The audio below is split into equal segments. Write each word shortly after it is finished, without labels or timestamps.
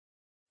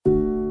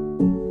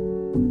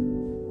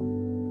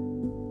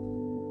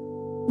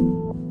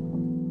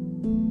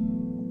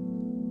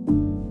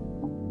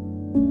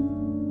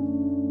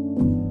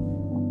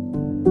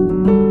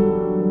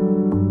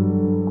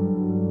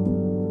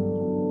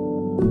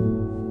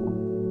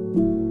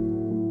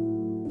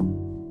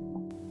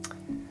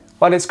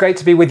Well, it's great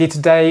to be with you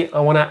today.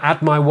 I want to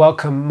add my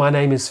welcome. My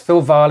name is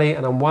Phil Varley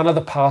and I'm one of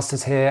the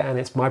pastors here, and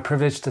it's my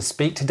privilege to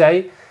speak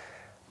today.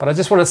 But I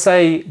just want to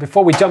say,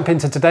 before we jump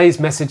into today's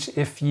message,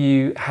 if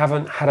you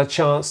haven't had a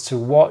chance to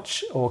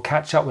watch or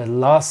catch up with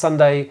last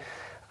Sunday,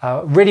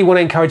 really want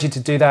to encourage you to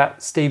do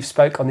that. Steve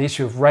spoke on the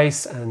issue of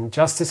race and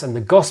justice and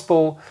the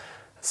gospel,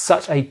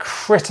 such a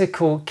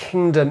critical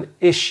kingdom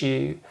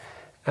issue.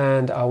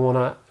 And I want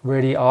to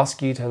really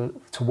ask you to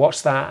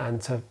watch that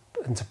and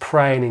to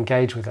pray and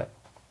engage with it.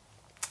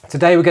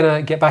 Today we're going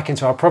to get back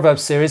into our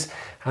Proverbs series,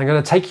 and I'm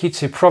going to take you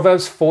to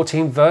Proverbs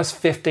 14 verse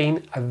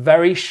 15, a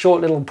very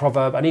short little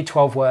proverb, only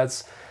 12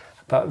 words,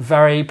 but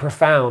very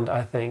profound,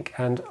 I think,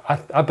 and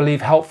I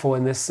believe helpful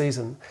in this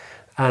season.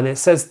 And it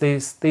says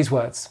these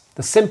words: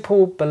 "The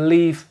simple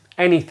believe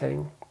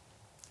anything,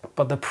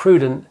 but the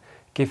prudent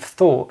give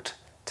thought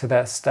to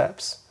their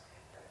steps."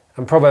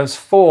 And Proverbs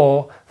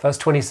 4 verse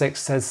 26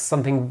 says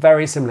something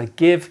very similar: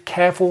 "Give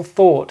careful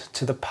thought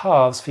to the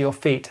paths for your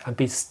feet, and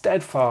be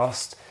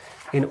steadfast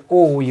in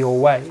all your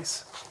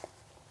ways."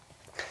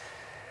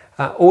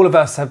 All of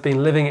us have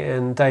been living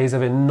in days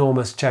of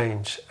enormous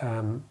change.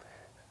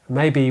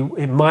 Maybe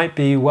it might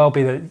well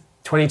be that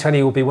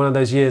 2020 will be one of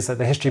those years that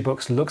the history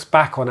books looks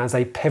back on as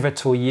a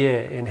pivotal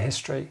year in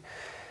history.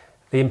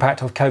 The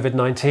impact of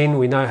COVID-19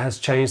 we know has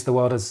changed the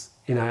world as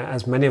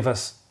many of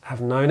us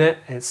have known it.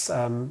 It's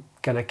going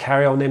to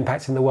carry on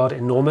impacting the world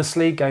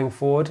enormously going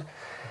forward.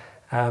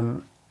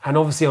 And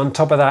obviously on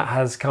top of that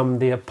has come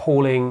the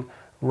appalling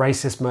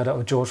racist murder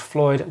of George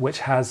Floyd,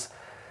 which has,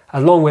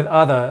 along with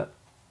other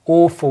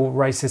awful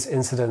racist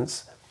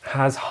incidents,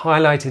 has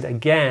highlighted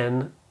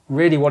again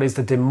really what is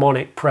the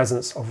demonic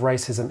presence of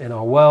racism in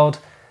our world.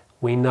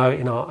 We know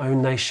in our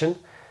own nation,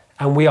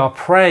 and we are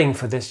praying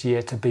for this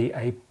year to be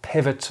a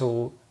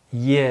pivotal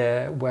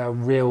year where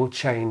real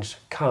change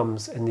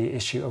comes in the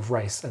issue of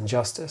race and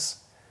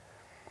justice.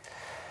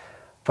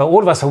 But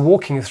all of us are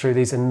walking through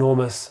these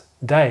enormous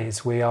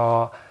days. We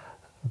are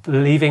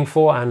believing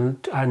for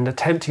and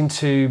attempting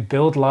to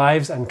build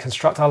lives and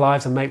construct our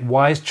lives and make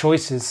wise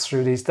choices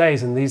through these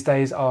days. And these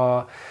days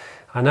are,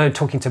 I know,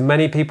 talking to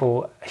many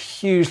people,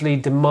 hugely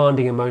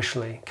demanding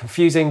emotionally,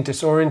 confusing,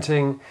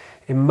 disorienting,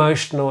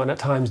 emotional, and at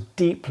times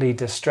deeply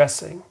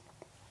distressing.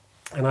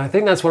 And I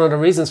think that's one of the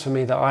reasons for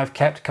me that I've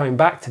kept coming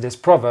back to this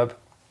proverb,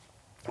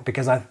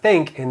 because I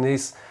think in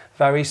this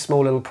very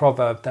small little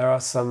proverb there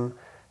are some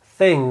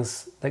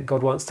things that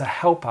God wants to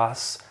help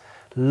us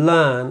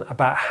learn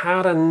about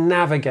how to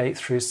navigate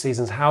through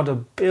seasons, how to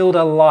build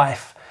a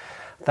life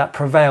that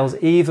prevails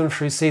even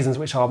through seasons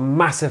which are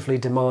massively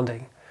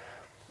demanding.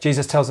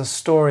 Jesus tells a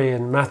story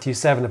in Matthew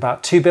 7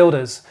 about two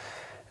builders,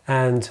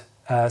 and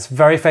it's a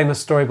very famous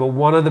story, but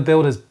one of the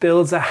builders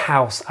builds a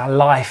house, a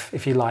life,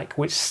 if you like,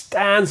 which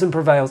stands and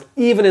prevails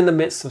even in the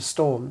midst of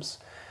storms.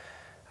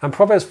 And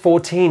Proverbs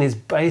 14 is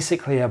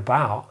basically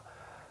about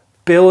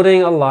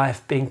building a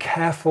life, being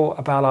careful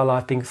about our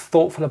life, being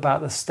thoughtful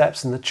about the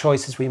steps and the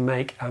choices we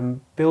make,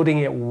 and building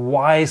it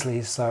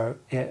wisely so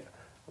it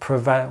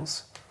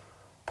prevails.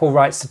 Paul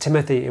writes to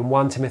Timothy in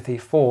 1 Timothy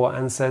 4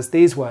 and says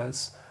these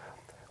words: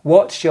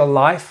 "Watch your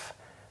life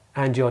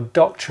and your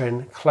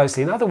doctrine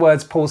closely." In other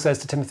words, Paul says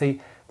to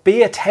Timothy,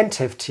 be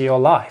attentive to your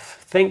life.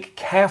 Think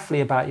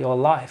carefully about your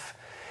life.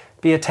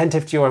 Be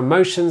attentive to your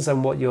emotions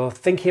and what you're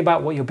thinking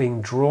about, what you're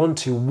being drawn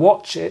to.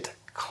 Watch it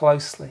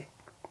closely.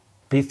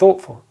 Be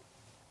thoughtful.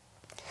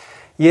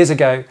 Years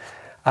ago,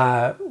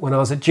 when I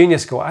was at junior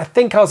school, I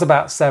think I was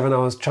about 7, I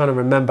was trying to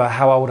remember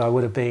how old I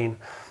would have been.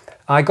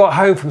 I got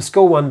home from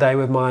school one day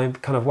with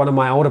one of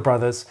my older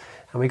brothers,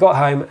 and we got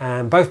home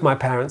and both my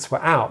parents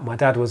were out. My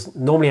dad was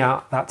normally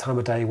out that time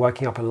of day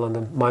working up in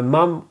London. My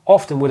mum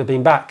often would have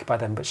been back by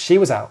then, but she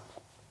was out.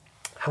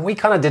 And we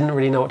kind of didn't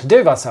really know what to do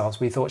with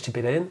ourselves. We thought she'd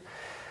been in.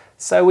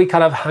 So we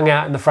kind of hung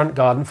out in the front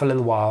garden for a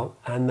little while,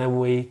 and then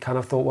we kind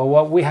of thought,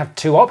 well, we have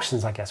two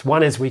options, I guess.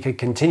 One is we could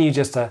continue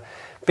just to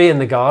be in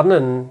the garden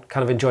and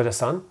kind of enjoy the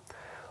sun,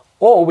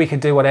 or we could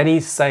do what any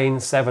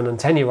sane 7 and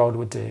 10-year-old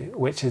would do,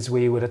 which is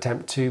we would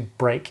attempt to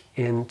break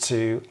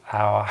into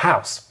our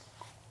house.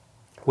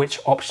 Which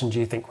option do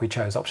you think we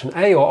chose? Option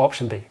A or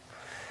option B?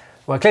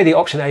 Well, clearly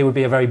option A would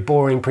be a very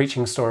boring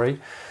preaching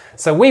story.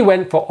 So we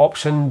went for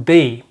option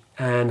B,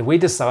 and we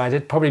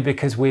decided, probably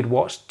because we'd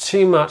watched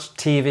too much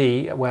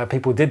TV where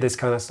people did this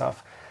kind of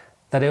stuff,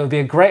 that it would be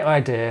a great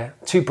idea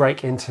to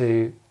break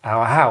into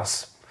our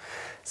house.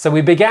 So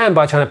we began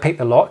by trying to pick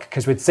the lock,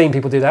 because we'd seen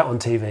people do that on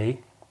TV.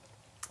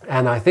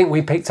 And I think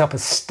we picked up a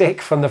stick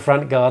from the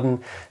front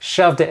garden,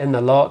 shoved it in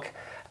the lock,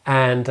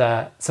 and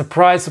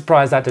surprise,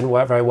 surprise, that didn't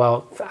work very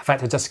well. In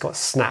fact, it just got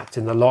snapped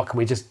in the lock, and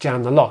we just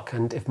jammed the lock.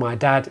 And if my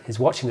dad is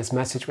watching this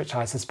message, which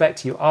I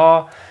suspect you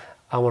are,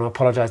 I want to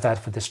apologize, Dad,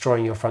 for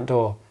destroying your front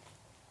door.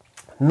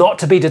 Not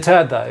to be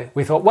deterred, though,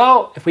 we thought,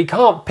 well, if we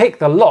can't pick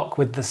the lock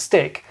with the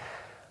stick,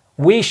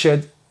 we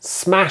should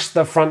smash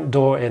the front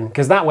door in,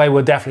 because that way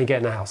we'll definitely get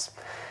in the house.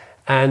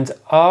 And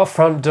our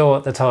front door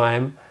at the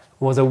time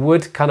was a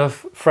wood kind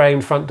of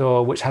framed front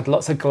door which had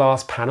lots of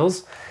glass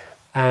panels,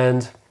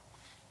 and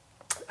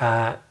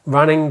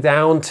running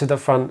down to the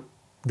front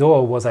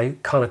door was a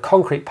kind of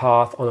concrete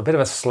path on a bit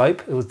of a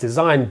slope. It was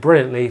designed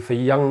brilliantly for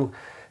young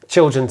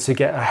children to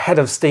get a head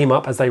of steam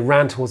up as they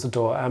ran towards the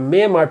door. And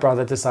me and my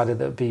brother decided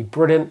that it would be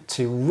brilliant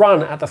to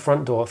run at the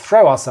front door,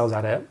 throw ourselves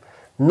at it,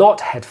 not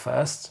head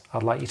first,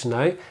 I'd like you to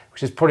know,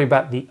 which is probably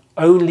about the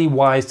only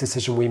wise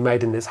decision we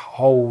made in this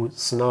whole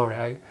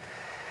scenario,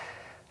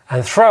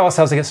 and throw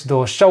ourselves against the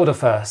door shoulder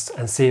first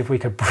and see if we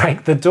could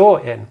break the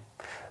door in.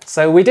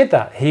 So we did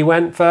that. He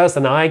went first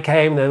and I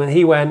came, then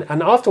he went,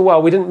 and after a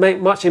while we didn't make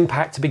much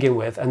impact to begin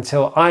with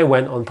until I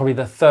went on probably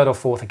the third or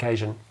fourth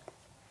occasion.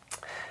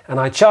 And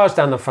I charged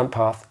down the front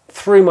path,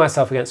 threw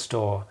myself against the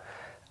door,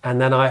 and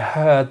then I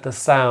heard the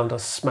sound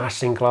of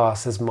smashing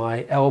glass as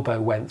my elbow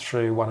went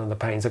through one of the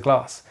panes of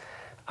glass.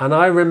 And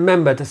I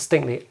remember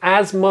distinctly,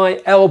 as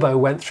my elbow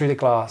went through the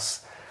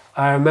glass,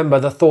 I remember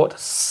the thought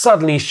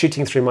suddenly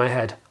shooting through my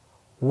head.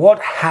 What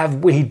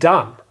have we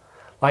done?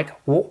 Like,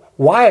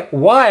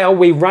 why are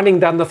we running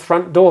down the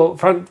front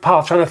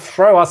path, trying to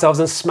throw ourselves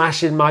and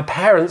smash in my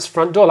parents'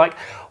 front door? Like,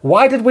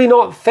 why did we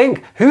not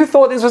think? Who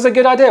thought this was a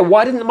good idea?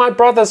 Why didn't my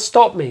brother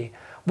stop me?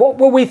 What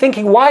were we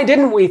thinking? Why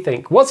didn't we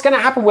think? What's going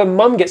to happen when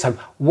mum gets home?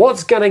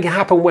 What's going to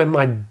happen when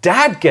my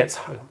dad gets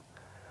home?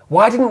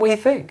 Why didn't we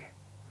think?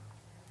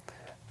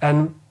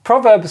 And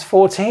Proverbs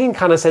 14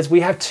 kind of says we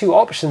have two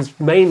options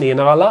mainly in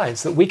our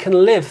lives, that we can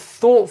live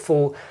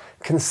thoughtful,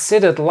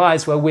 considered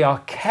lives where we are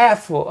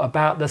careful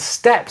about the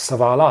steps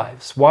of our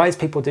lives. Wise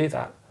people do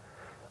that.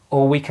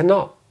 Or we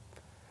cannot.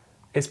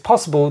 It's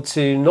possible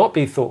to not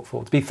be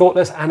thoughtful, to be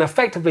thoughtless, and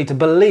effectively to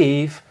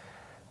believe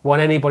what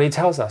anybody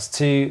tells us,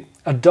 to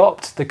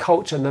adopt the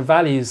culture and the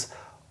values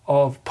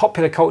of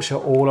popular culture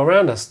all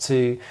around us,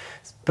 to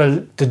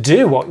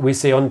do what we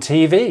see on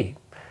TV,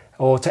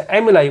 or to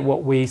emulate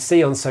what we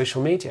see on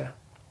social media.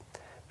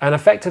 And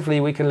effectively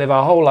we can live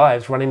our whole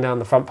lives running down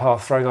the front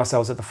path, throwing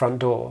ourselves at the front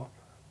door,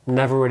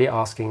 never really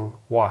asking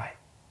why.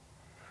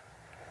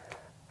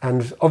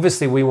 And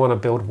obviously we want to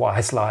build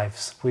wise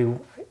lives.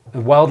 The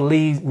world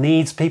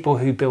needs people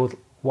who build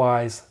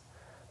wise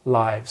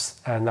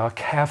lives and are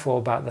careful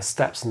about the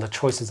steps and the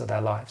choices of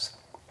their lives.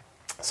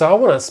 So I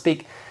want to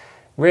speak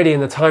really in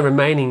the time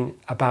remaining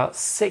about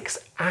 6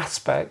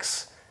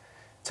 aspects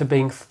to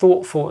being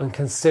thoughtful and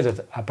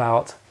considered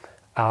about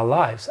our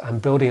lives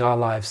and building our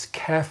lives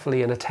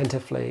carefully and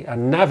attentively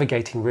and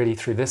navigating really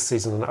through this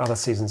season and other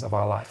seasons of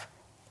our life.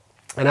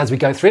 And as we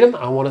go through them,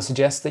 I want to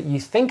suggest that you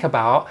think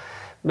about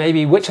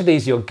maybe which of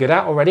these you're good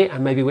at already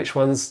and maybe which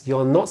ones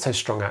you're not so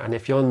strong at. And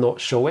if you're not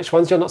sure which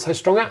ones you're not so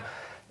strong at,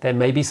 there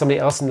may be somebody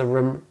else in the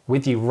room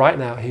with you right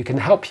now who can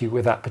help you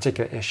with that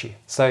particular issue.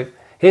 So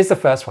here's the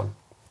first one.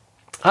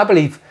 I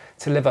believe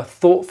to live a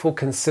thoughtful,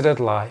 considered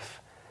life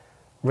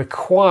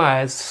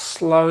requires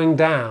slowing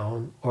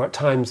down or at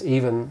times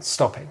even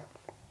stopping.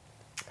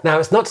 Now,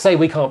 it's not to say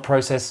we can't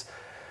process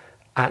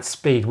at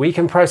speed. We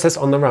can process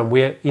on the run.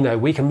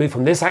 We can move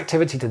from this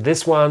activity to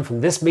this one,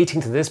 from this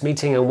meeting to this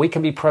meeting, and we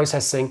can be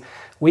processing.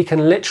 We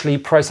can literally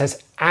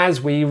process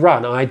as we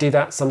run. I do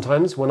that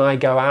sometimes when I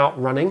go out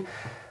running,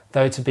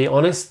 though to be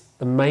honest,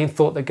 the main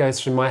thought that goes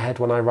through my head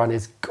when I run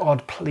is,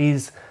 God,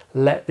 please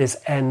let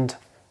this end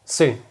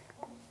soon.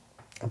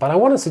 But I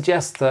want to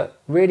suggest that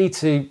really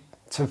to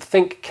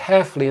think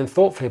carefully and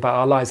thoughtfully about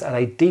our lives at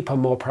a deeper,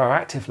 more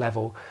proactive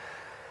level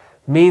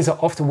means that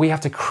often we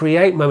have to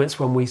create moments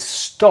when we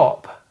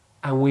stop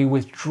and we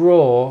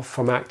withdraw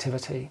from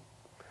activity.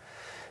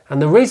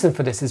 And the reason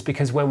for this is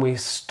because when we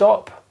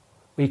stop,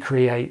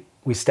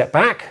 we step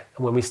back,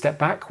 and when we step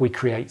back, we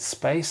create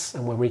space,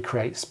 and when we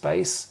create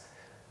space,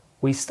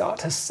 we start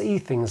to see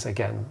things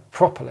again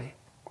properly.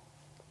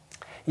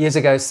 Years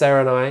ago,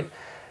 Sarah and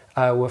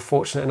I were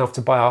fortunate enough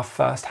to buy our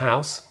first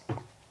house,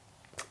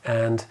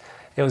 and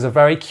it was a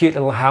very cute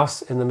little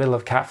house in the middle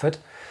of Catford.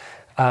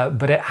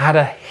 But it had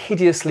a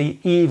hideously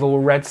evil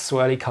red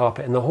swirly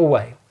carpet in the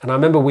hallway. And I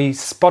remember we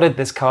spotted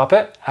this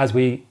carpet as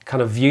we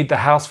kind of viewed the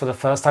house for the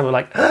first time. We're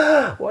like,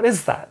 what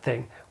is that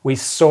thing? We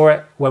saw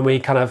it when we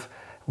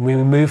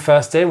moved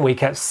first in. We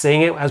kept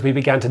seeing it as we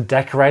began to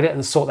decorate it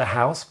and sort the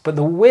house. But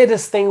the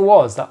weirdest thing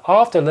was that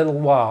after a little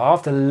while,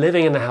 after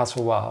living in the house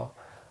for a while,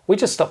 we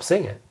just stopped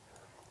seeing it.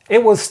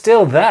 It was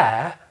still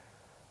there.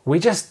 We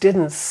just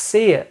didn't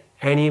see it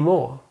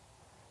anymore.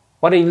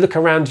 Why don't you look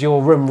around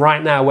your room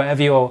right now,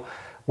 wherever you're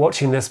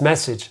watching this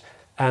message,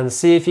 and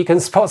see if you can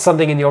spot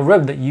something in your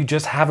room that you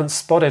just haven't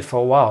spotted for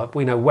a while.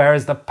 Where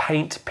is the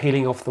paint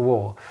peeling off the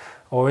wall?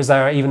 Or is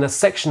there even a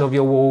section of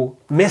your wall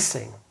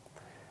missing?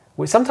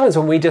 Sometimes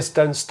when we just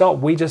don't stop,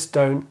 we just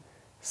don't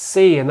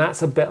see, and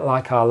that's a bit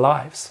like our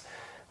lives.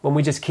 When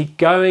we just keep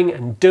going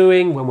and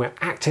doing, when we're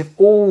active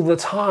all the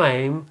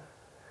time,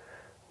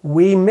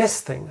 we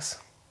miss things.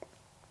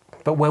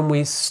 But when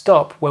we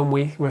stop, when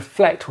we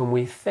reflect, when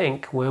we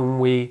think, when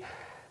we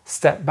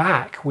step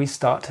back, we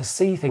start to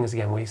see things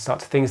again. We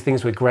start to see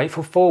things we're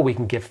grateful for. We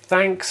can give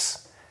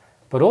thanks.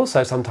 But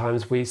also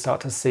sometimes we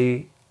start to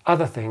see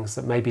other things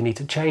that maybe need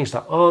to change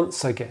that aren't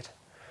so good.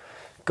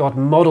 God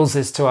models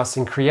this to us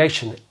in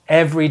creation.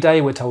 Every day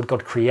we're told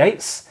God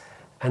creates,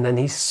 and then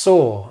he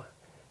saw.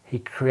 He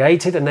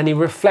created and then he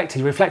reflected.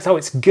 He reflects, oh,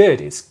 it's good.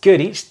 It's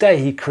good. Each day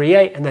he'd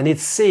create and then he'd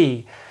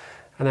see.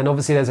 And then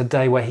obviously there's a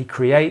day where he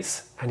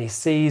creates and he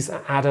sees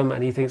Adam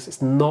and he thinks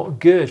it's not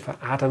good for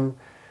Adam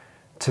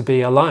to be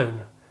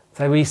alone.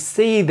 So we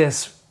see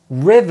this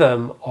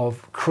rhythm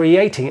of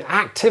creating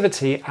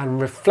activity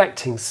and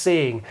reflecting,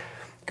 seeing.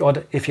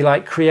 God, if you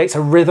like, creates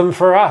a rhythm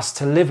for us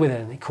to live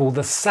within. He called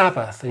the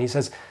Sabbath. And he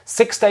says,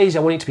 6 days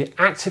I want you to be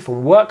active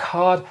and work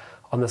hard.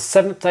 On the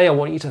 7th day I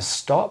want you to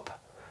stop.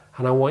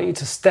 And I want you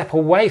to step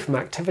away from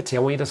activity. I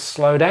want you to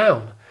slow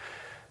down.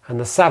 And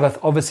the Sabbath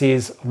obviously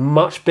is a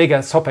much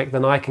bigger topic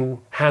than I can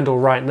handle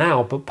right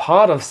now. But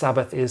part of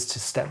Sabbath is to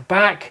step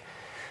back,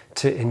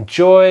 to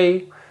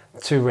enjoy,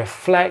 to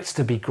reflect,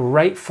 to be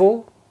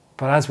grateful.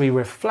 But as we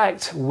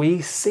reflect,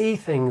 we see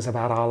things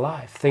about our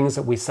life, things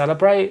that we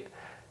celebrate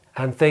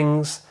and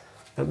things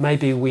that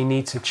maybe we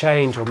need to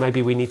change or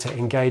maybe we need to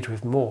engage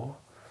with more.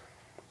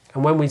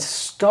 And when we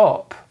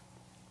stop,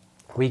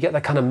 we get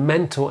the kind of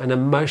mental and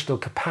emotional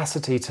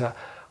capacity to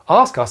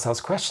ask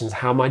ourselves questions.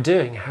 How am I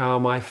doing? How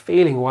am I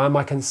feeling? Why am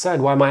I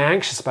concerned? Why am I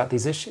anxious about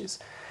these issues?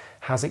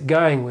 How's it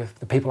going with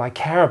the people I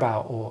care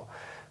about or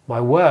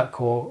my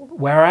work, or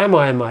where am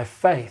I in my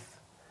faith?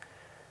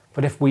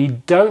 But if we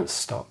don't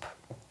stop,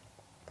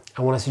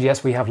 I want to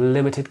suggest we have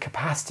limited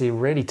capacity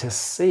really to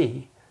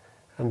see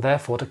and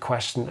therefore to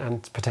question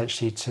and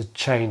potentially to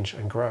change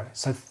and grow.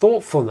 So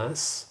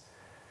thoughtfulness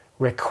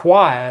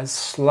requires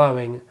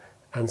slowing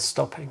and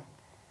stopping.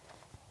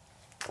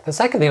 The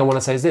second thing I want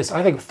to say is this.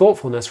 I think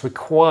thoughtfulness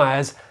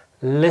requires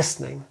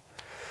listening.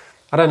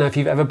 I don't know if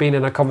you've ever been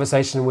in a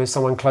conversation with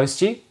someone close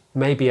to you,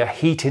 maybe a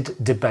heated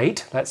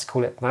debate, let's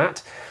call it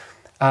that,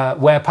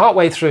 where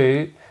partway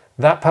through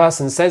that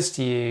person says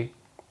to you,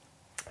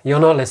 you're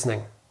not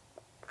listening.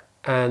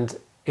 And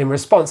in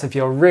response, if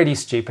you're really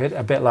stupid,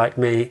 a bit like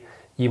me,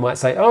 you might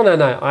say, oh, no,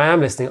 I am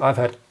listening. I've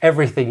heard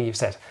everything you've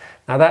said.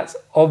 Now that's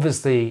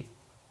obviously,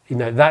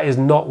 that is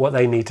not what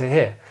they need to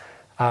hear.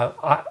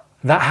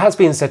 That has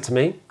been said to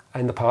me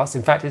in the past.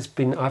 In fact,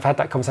 I've had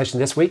that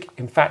conversation this week.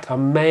 In fact, I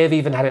may have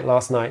even had it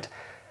last night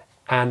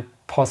and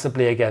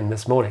possibly again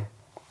this morning.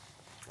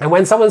 And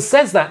when someone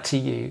says that to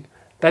you,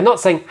 they're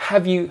not saying,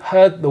 have you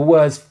heard the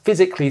words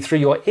physically through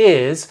your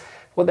ears?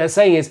 What they're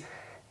saying is,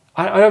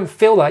 I don't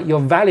feel like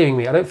you're valuing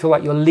me. I don't feel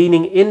like you're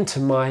leaning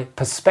into my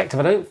perspective.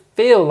 I don't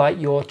feel like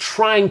you're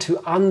trying to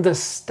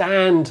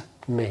understand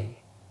me.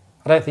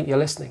 I don't think you're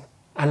listening.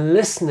 And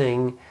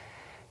listening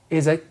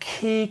is a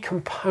key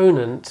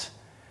component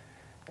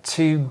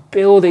to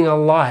building a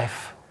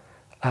life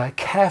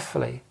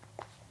carefully.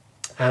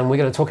 And we're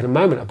going to talk in a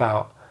moment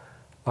about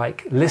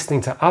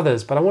listening to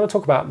others, but I want to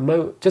talk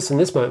about just in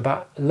this moment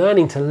about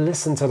learning to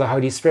listen to the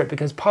Holy Spirit,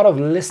 because part of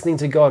listening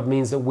to God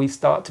means that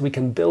we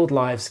can build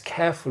lives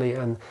carefully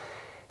and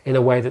in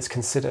a way that's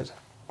considered.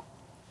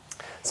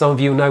 Some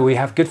of you know we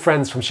have good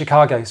friends from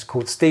Chicago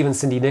called Steve and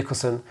Cindy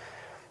Nicholson,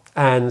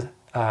 and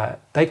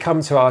they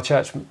come to our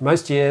church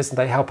most years and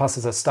they help us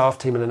as a staff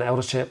team and an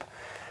eldership.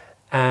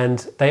 And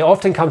they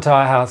often come to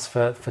our house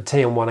for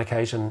tea on one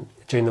occasion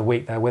during the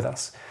week. They're with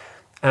us.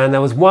 And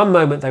there was one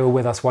moment they were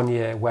with us one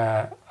year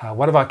where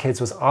one of our kids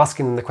was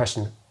asking them the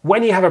question,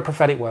 when you have a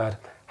prophetic word,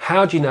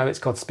 how do you know it's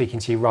God speaking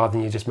to you rather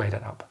than you just made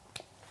it up?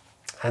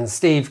 And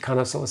Steve kind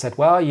of sort of said,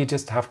 well, you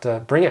just have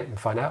to bring it and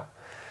find out.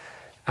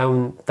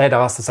 And they'd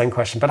ask the same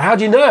question, but how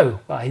do you know?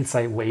 Well, he'd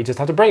say, well, you just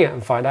have to bring it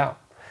and find out.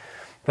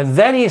 But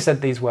then he said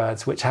these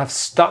words, which have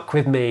stuck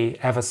with me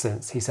ever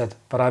since. He said,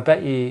 but I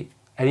bet you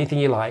anything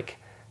you like,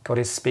 God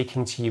is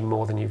speaking to you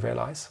more than you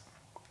realize.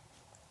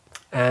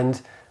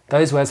 And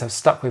those words have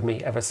stuck with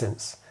me ever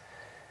since.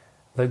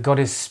 That God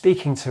is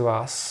speaking to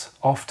us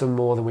often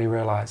more than we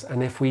realize.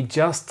 And if we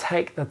just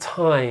take the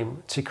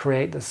time to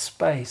create the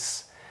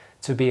space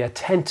to be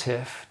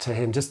attentive to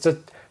him, just to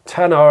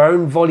turn our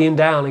own volume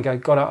down and go,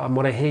 God, I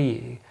want to hear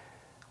you.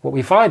 What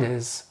we find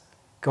is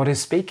God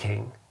is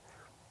speaking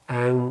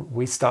and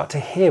we start to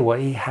hear what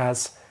he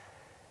has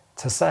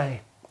to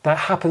say. That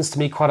happens to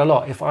me quite a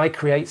lot. If I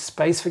create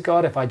space for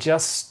God, if I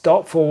just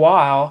stop for a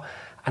while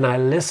and I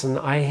listen,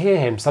 I hear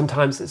him.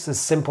 Sometimes it's as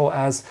simple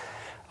as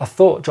a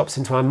thought drops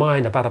into my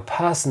mind about a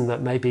person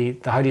that maybe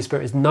the Holy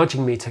Spirit is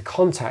nudging me to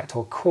contact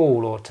or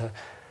call or to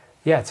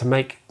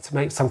make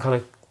some kind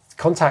of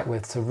contact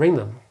with, to ring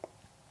them.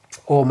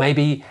 Or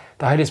maybe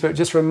the Holy Spirit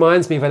just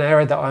reminds me of an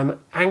area that I'm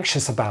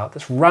anxious about,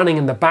 that's running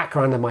in the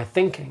background of my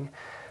thinking,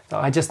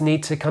 that I just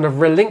need to kind of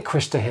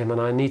relinquish to him,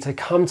 and I need to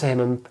come to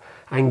him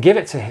and give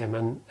it to him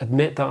and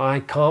admit that I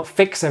can't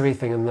fix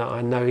everything and that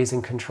I know he's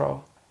in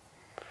control.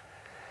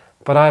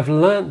 But I've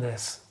learned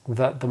this,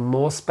 that the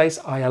more space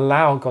I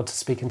allow God to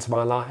speak into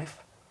my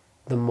life,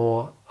 the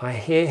more I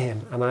hear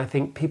him. And I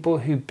think people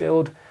who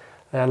build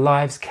their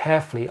lives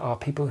carefully are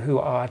people who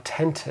are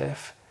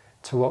attentive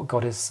to what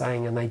God is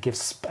saying, and they give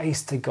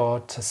space to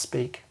God to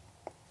speak.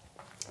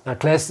 Now,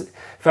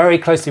 very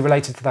closely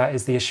related to that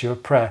is the issue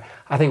of prayer.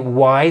 I think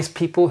wise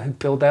people who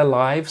build their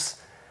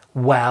lives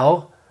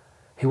well,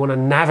 who want to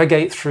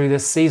navigate through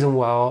this season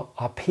well,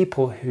 are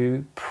people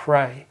who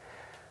pray.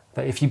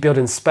 That if you build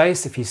in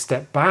space, if you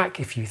step back,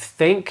 if you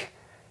think,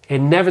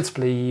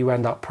 inevitably you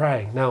end up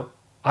praying. Now,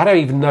 I don't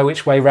even know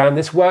which way around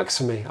this works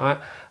for me.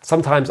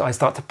 Sometimes I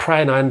start to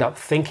pray and I end up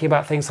thinking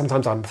about things.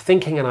 Sometimes I'm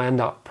thinking and I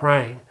end up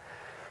praying.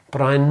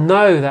 But I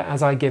know that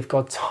as I give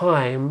God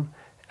time,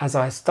 as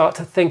I start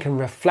to think and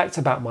reflect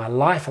about my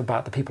life,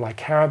 about the people I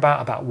care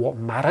about what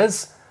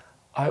matters,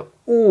 I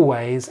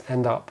always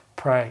end up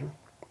praying.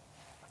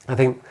 I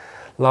think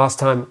last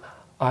time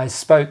I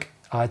spoke,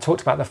 I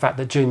talked about the fact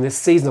that during this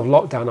season of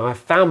lockdown, I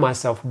found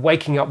myself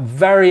waking up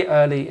very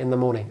early in the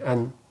morning,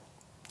 and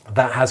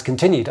that has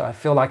continued. I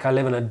feel like I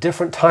live in a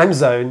different time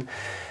zone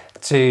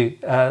to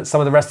some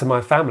of the rest of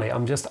my family.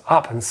 I'm just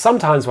up, and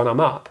sometimes when I'm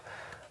up,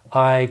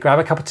 I grab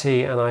a cup of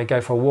tea and I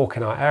go for a walk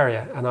in our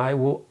area, and I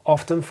will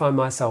often find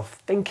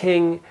myself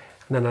thinking,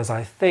 and then as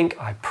I think,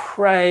 I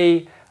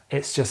pray.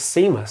 It's just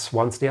seamless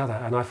one to the other,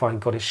 and I find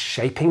God is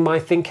shaping my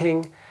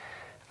thinking.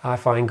 I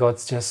find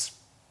God's just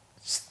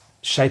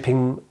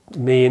shaping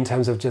me in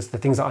terms of just the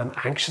things that I'm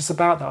anxious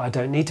about, that I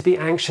don't need to be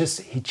anxious.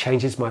 He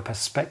changes my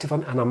perspective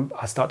on, and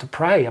I start to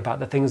pray about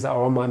the things that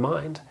are on my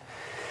mind.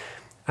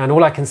 And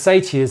all I can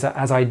say to you is that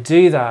as I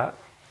do that,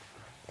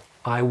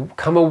 I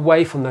come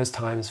away from those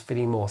times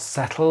feeling more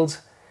settled,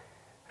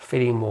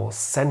 feeling more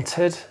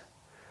centered,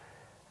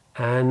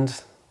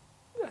 and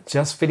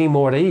just feeling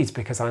more at ease,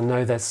 because I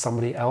know there's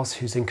somebody else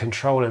who's in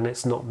control and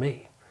it's not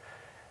me.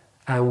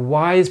 And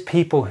wise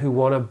people who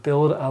want to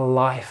build a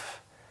life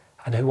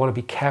and who want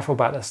to be careful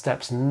about their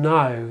steps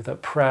know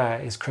that prayer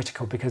is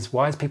critical, because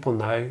wise people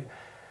know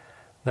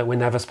that we're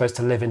never supposed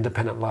to live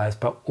independent lives,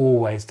 but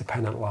always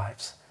dependent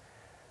lives.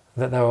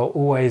 That there are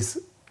always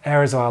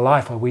areas of our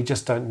life where we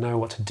just don't know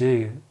what to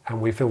do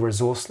and we feel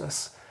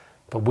resourceless,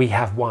 but we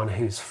have one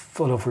who's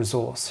full of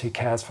resource, who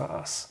cares for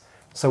us.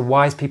 So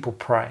wise people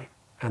pray,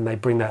 and they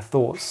bring their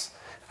thoughts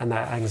and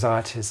their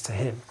anxieties to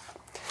him.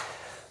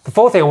 The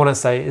fourth thing I want to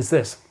say is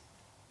this.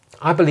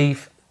 I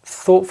believe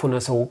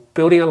thoughtfulness, or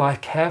building a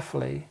life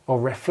carefully or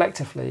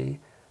reflectively,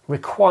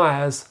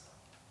 requires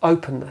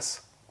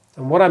openness.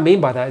 And what I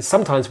mean by that is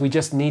sometimes we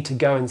just need to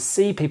go and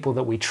see people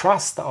that we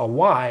trust, that are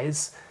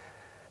wise,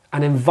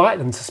 and invite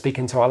them to speak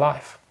into our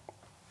life.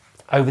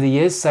 Over the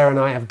years, Sarah and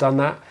I have done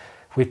that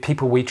with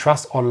people we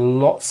trust on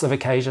lots of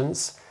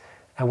occasions,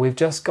 and we've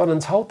just gone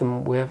and told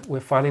them we're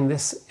finding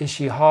this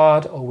issue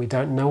hard, or we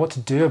don't know what to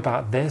do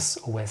about this,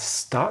 or we're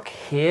stuck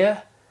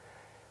here,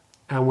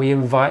 and we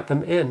invite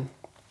them in.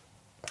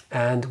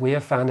 And we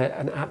have found it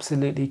an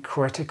absolutely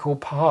critical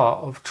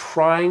part of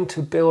trying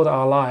to build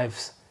our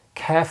lives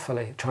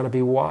carefully, trying to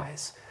be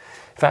wise.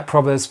 In fact,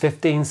 Proverbs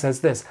 15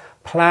 says this: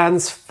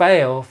 plans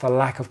fail for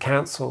lack of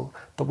counsel,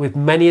 but with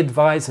many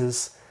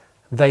advisors,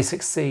 they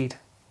succeed.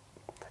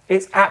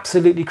 It's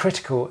absolutely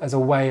critical as a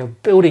way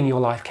of building your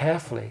life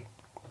carefully.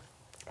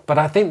 But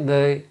I think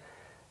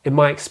in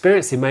my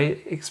experience,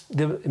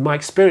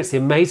 the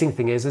amazing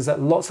thing is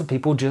that lots of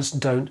people just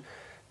don't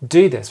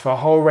do this for a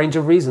whole range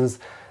of reasons.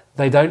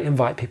 They don't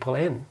invite people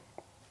in.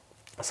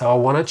 So I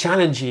want to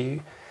challenge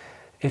you,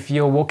 if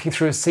you're walking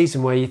through a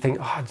season where you think,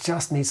 oh, I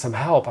just need some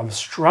help, I'm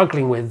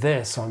struggling with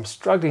this, or I'm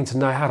struggling to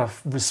know how to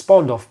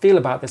respond or feel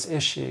about this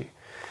issue,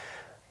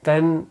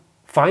 then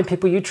find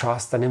people you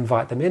trust and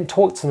invite them in.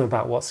 Talk to them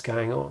about what's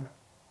going on.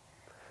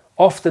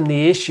 Often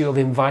the issue of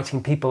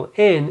inviting people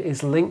in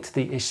is linked to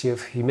the issue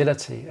of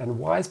humility, and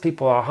wise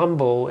people are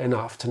humble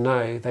enough to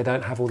know they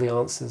don't have all the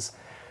answers,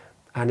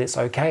 and it's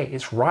okay,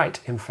 it's right,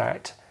 in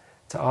fact,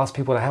 to ask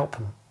people to help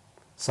them.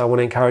 So I want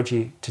to encourage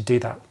you to do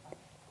that.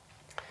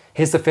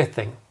 Here's the fifth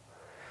thing.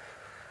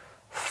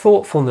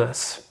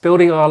 Thoughtfulness,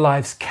 building our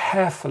lives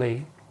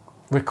carefully,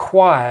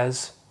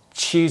 requires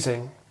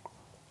choosing.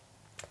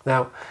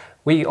 Now,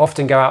 we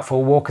often go out for a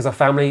walk as a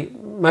family.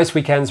 Most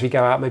weekends we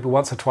go out maybe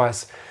once or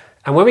twice.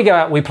 And when we go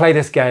out, we play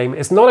this game.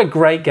 It's not a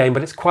great game,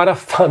 but it's quite a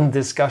fun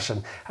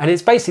discussion. And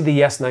it's basically the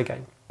yes-no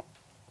game.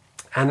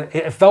 And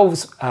it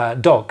involves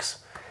dogs,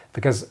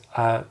 because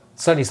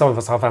certainly some of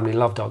us, our family,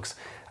 love dogs.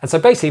 And so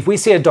basically, if we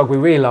see a dog we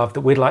really love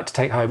that we'd like to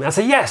take home, I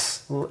say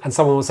yes, and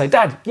someone will say,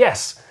 Dad,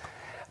 yes.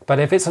 But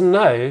if it's a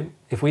no,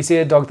 if we see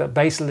a dog that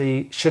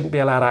basically shouldn't be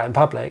allowed out in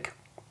public,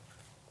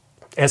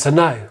 it's a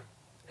no,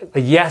 a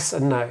yes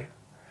and no.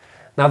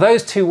 Now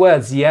those two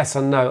words, yes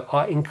and no,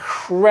 are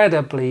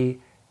incredibly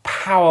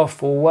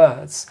powerful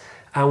words.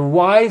 And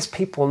wise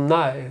people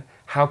know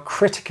how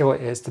critical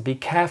it is to be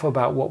careful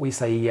about what we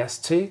say yes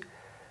to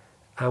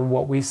and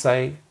what we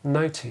say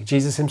no to.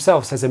 Jesus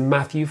himself says in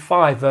Matthew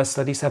 5, verse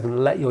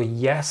 37, let your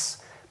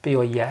yes be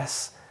your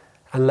yes,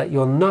 and let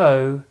your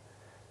no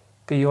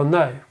be your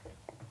no.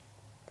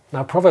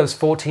 Now Proverbs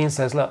 14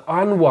 says, look,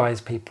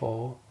 unwise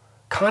people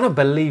kind of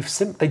believe,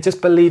 they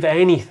just believe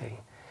anything.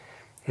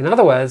 In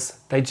other words,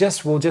 they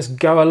will just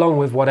go along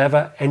with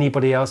whatever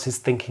anybody else is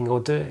thinking or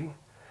doing.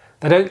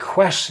 They don't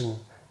question.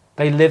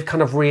 They live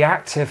kind of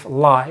reactive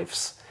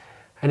lives.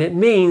 And it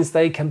means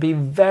they can be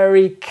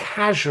very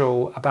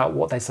casual about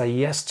what they say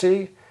yes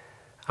to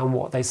and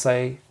what they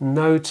say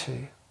no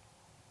to.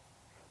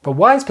 But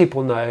wise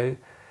people know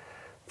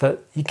that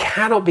you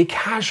cannot be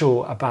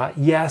casual about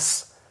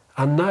yes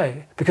and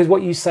no. Because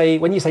what you say,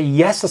 when you say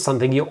yes to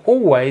something, you're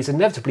always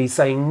inevitably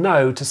saying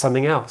no to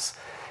something else.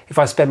 If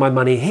I spend my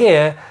money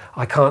here,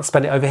 I can't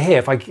spend it over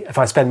here. If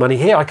I spend money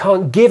here, I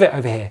can't give it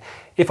over here.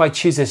 If I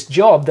choose this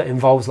job that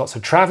involves lots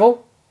of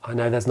travel, I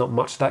know there's not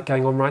much of that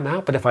going on right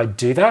now, but if I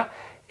do that,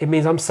 it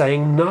means I'm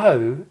saying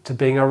no to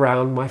being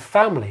around my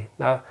family.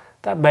 Now,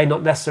 that may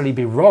not necessarily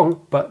be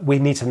wrong, but we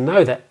need to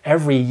know that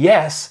every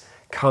yes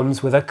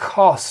comes with a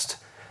cost.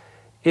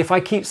 If I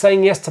keep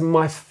saying yes to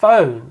my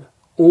phone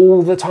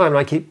all the time, and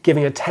I keep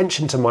giving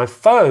attention to my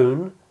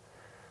phone,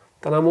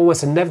 then I'm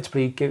almost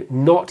inevitably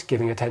not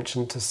giving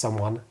attention to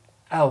someone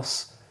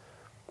else.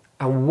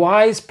 And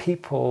wise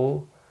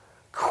people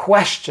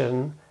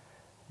question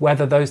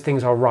whether those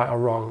things are right or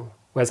wrong,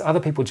 whereas other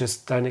people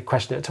just don't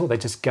question it at all. They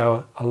just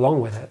go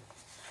along with it.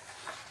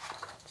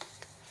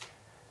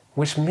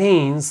 Which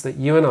means that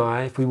you and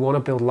I, if we want to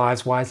build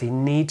lives wisely,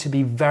 need to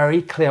be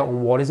very clear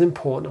on what is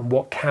important and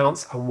what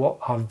counts and what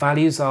our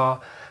values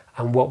are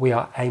and what we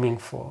are aiming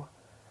for.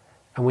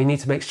 And we need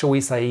to make sure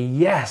we say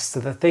yes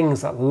to the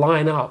things that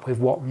line up with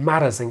what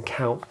matters and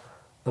count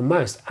the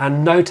most,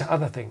 and no to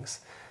other things.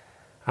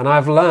 And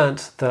I've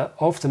learnt that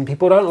often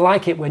people don't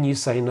like it when you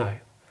say no.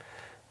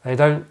 They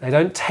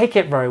don't take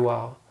it very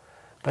well.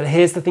 But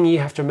here's the thing you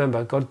have to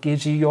remember. God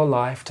gives you your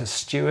life to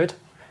steward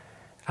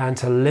and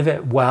to live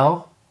it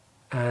well.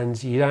 And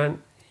He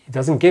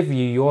doesn't give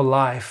you your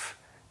life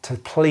to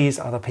please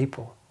other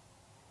people.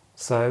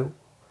 So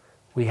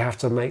we have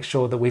to make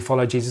sure that we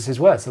follow Jesus'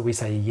 words, that we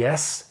say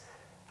yes,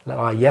 let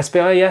our yes be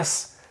our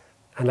yes,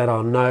 and let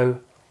our no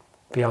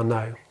be our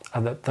no.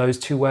 And that those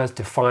two words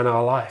define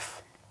our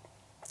life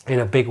in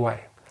a big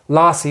way.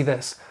 Lastly,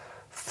 this,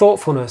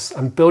 thoughtfulness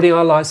and building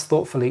our lives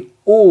thoughtfully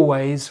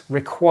always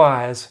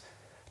requires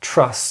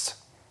trust,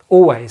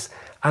 always.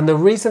 And the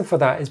reason for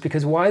that is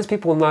because wise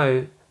people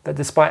know that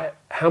despite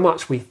how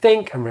much we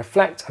think and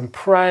reflect and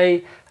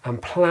pray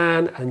and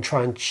plan and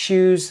try and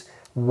choose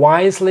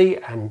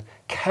wisely and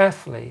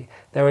carefully,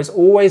 there is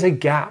always a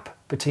gap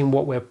between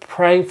what we're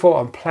praying for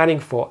and planning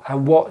for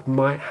and what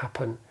might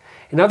happen.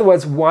 In other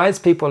words, wise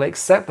people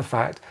accept the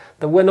fact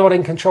that we're not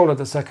in control of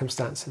the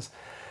circumstances.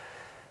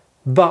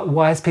 But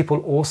wise people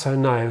also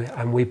know,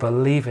 and we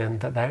believe in,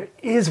 that there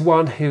is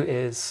one who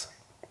is.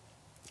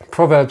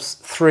 Proverbs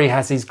 3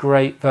 has these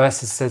great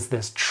verses, says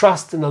this,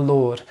 trust in the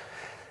Lord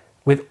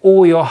with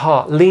all your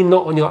heart. Lean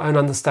not on your own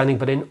understanding,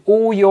 but in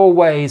all your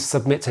ways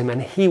submit to Him,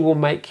 and He will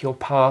make your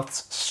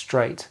paths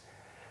straight.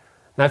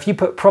 Now, if you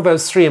put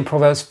Proverbs 3 and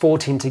Proverbs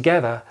 14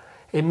 together,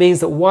 it means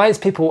that wise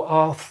people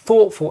are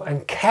thoughtful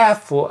and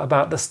careful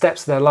about the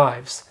steps of their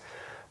lives.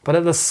 But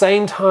at the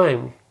same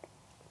time,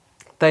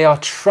 they are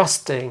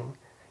trusting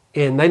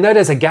in, they know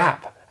there's a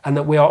gap and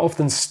that we are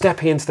often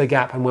stepping into the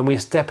gap. And when we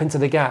step into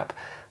the gap,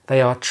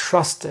 they are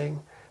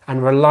trusting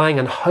and relying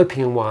and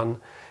hoping in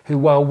one who,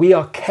 while we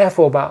are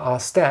careful about our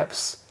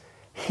steps,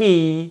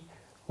 He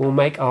will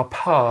make our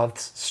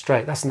paths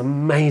straight. That's an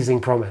amazing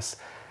promise.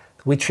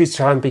 We choose to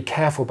try and be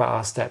careful about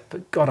our step,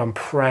 but God, I'm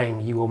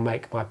praying you will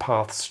make my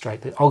path straight,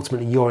 that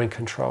ultimately you're in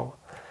control.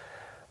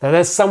 Now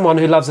there's someone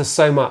who loves us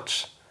so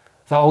much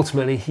that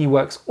ultimately He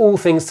works all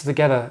things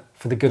together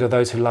for the good of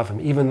those who love Him,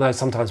 even though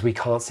sometimes we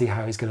can't see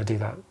how He's going to do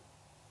that.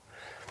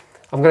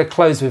 I'm going to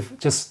close with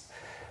just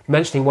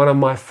mentioning one of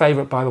my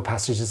favourite Bible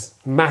passages,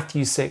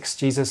 Matthew 6.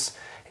 Jesus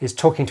is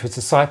talking to His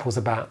disciples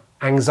about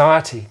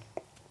anxiety.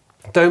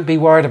 Don't be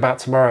worried about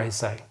tomorrow, He's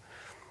saying.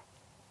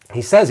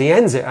 He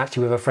ends it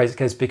actually with a phrase that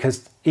goes,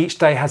 because each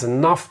day has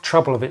enough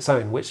trouble of its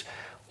own, which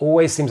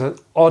always seems an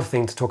odd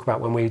thing to talk about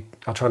when we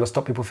are trying to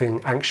stop people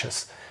feeling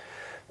anxious.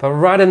 But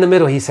right in the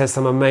middle, He says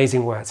some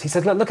amazing words. He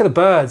said, look at the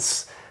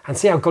birds and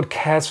see how God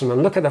cares for them,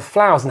 and look at the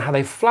flowers and how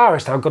they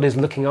flourish, how God is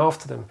looking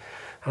after them.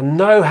 And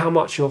know how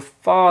much your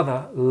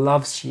Father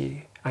loves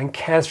you and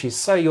cares for you.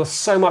 So you're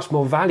so much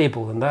more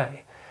valuable than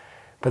they.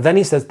 But then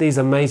He says these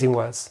amazing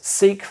words,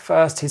 seek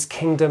first His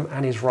kingdom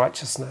and His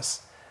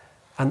righteousness,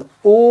 and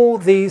all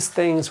these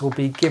things will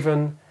be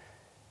given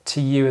to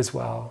you as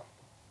well.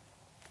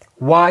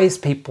 Wise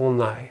people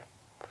know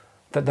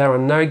that there are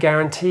no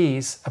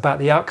guarantees about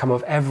the outcome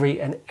of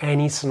every and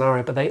any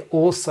scenario, but they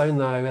also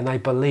know and they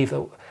believe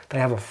that they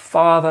have a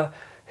Father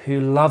who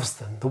loves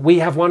them, that we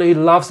have one who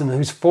loves them,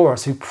 who's for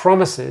us, who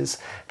promises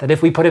that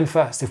if we put Him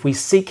first, if we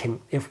seek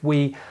Him, if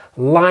we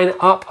line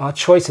up our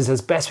choices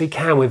as best we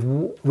can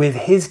with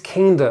His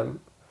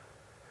kingdom,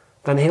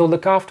 then He'll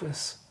look after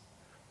us.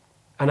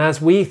 And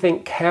as we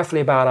think carefully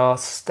about our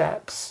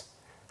steps,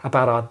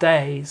 about our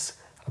days,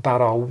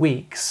 about our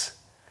weeks,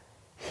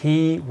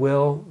 He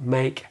will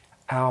make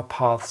our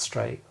path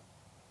straight.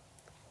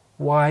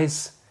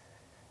 Wise,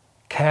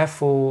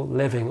 careful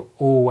living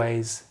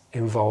always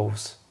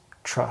involves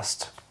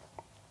trust.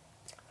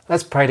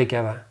 Let's pray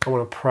together. I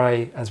want to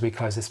pray as we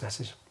close this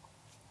message.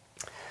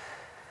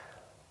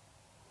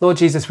 Lord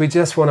Jesus, we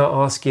just want to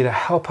ask You to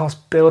help us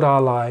build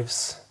our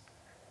lives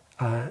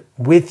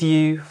with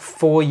You,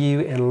 for You,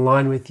 in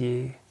line with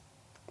You.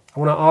 I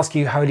want to ask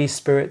You, Holy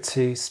Spirit,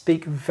 to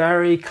speak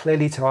very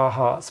clearly to our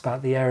hearts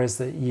about the areas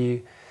that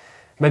You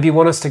maybe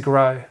want us to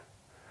grow,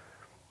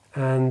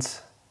 and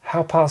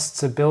Help us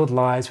to build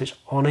lives which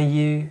honour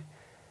you,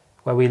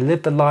 where we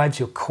live the lives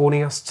you're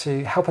calling us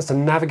to. Help us to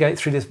navigate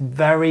through this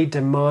very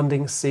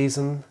demanding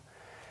season.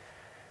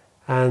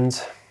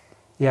 And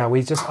yeah,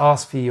 we just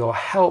ask for your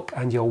help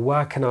and your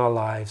work in our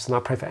lives. And I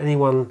pray for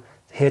anyone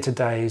here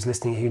today who's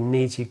listening who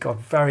needs you, God,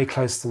 very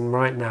close to them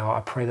right now.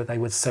 I pray that they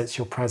would sense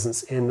your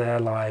presence in their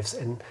lives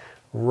and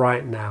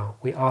right now.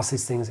 We ask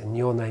these things in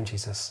your name,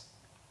 Jesus.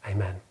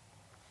 Amen.